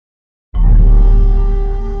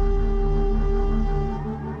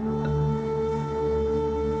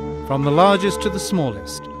From the largest to the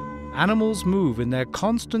smallest, animals move in their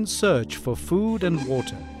constant search for food and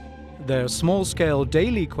water. Their small-scale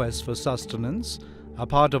daily quests for sustenance are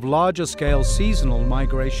part of larger-scale seasonal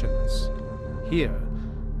migrations. Here,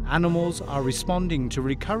 animals are responding to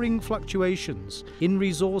recurring fluctuations in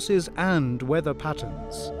resources and weather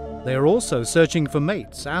patterns. They are also searching for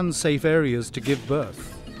mates and safe areas to give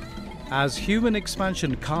birth. As human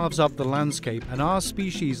expansion carves up the landscape and our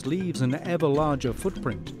species leaves an ever larger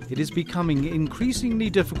footprint, it is becoming increasingly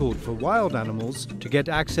difficult for wild animals to get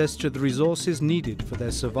access to the resources needed for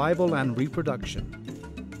their survival and reproduction.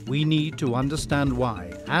 We need to understand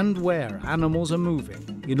why and where animals are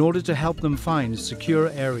moving in order to help them find secure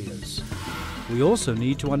areas. We also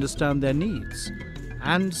need to understand their needs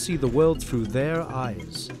and see the world through their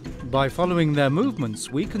eyes. By following their movements,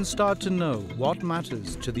 we can start to know what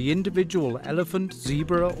matters to the individual elephant,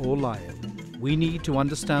 zebra, or lion. We need to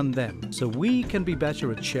understand them so we can be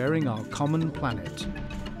better at sharing our common planet.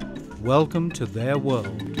 Welcome to their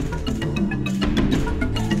world.